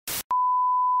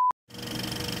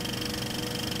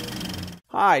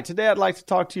Hi, today I'd like to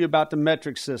talk to you about the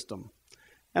metric system.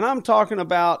 And I'm talking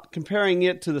about comparing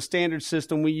it to the standard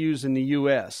system we use in the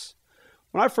U.S.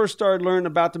 When I first started learning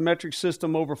about the metric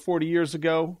system over 40 years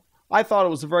ago, I thought it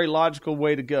was a very logical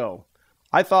way to go.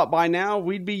 I thought by now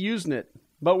we'd be using it,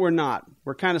 but we're not.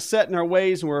 We're kind of set in our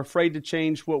ways and we're afraid to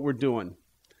change what we're doing.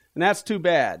 And that's too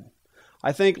bad.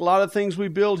 I think a lot of things we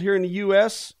build here in the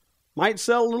U.S. might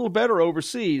sell a little better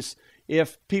overseas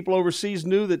if people overseas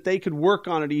knew that they could work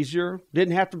on it easier,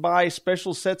 didn't have to buy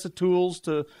special sets of tools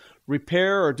to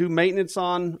repair or do maintenance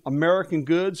on American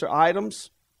goods or items.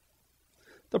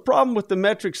 The problem with the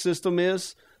metric system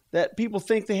is that people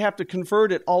think they have to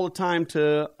convert it all the time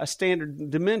to a standard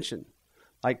dimension.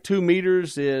 Like 2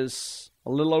 meters is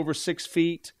a little over 6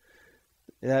 feet.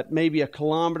 That maybe a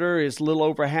kilometer is a little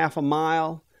over half a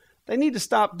mile. They need to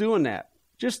stop doing that.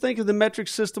 Just think of the metric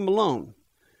system alone.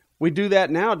 We do that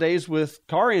nowadays with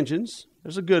car engines.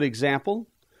 There's a good example.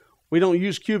 We don't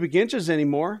use cubic inches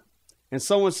anymore. And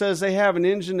someone says they have an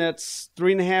engine that's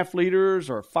 3.5 liters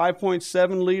or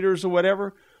 5.7 liters or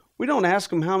whatever. We don't ask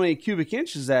them how many cubic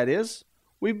inches that is.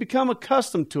 We've become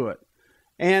accustomed to it.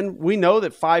 And we know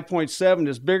that 5.7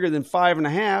 is bigger than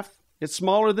 5.5. It's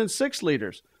smaller than 6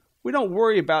 liters. We don't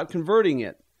worry about converting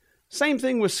it. Same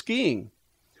thing with skiing.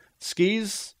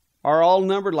 Skis are all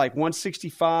numbered like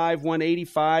 165,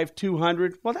 185,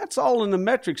 200. Well, that's all in the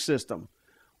metric system.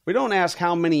 We don't ask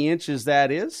how many inches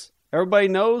that is. Everybody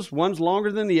knows one's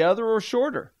longer than the other or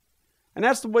shorter. And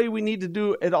that's the way we need to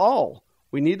do it all.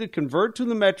 We need to convert to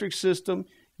the metric system,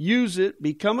 use it,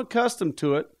 become accustomed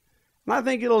to it, and I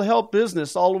think it'll help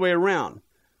business all the way around.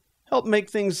 Help make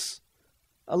things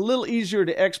a little easier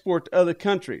to export to other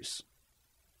countries.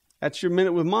 That's your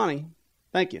Minute with Monte.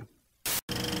 Thank you.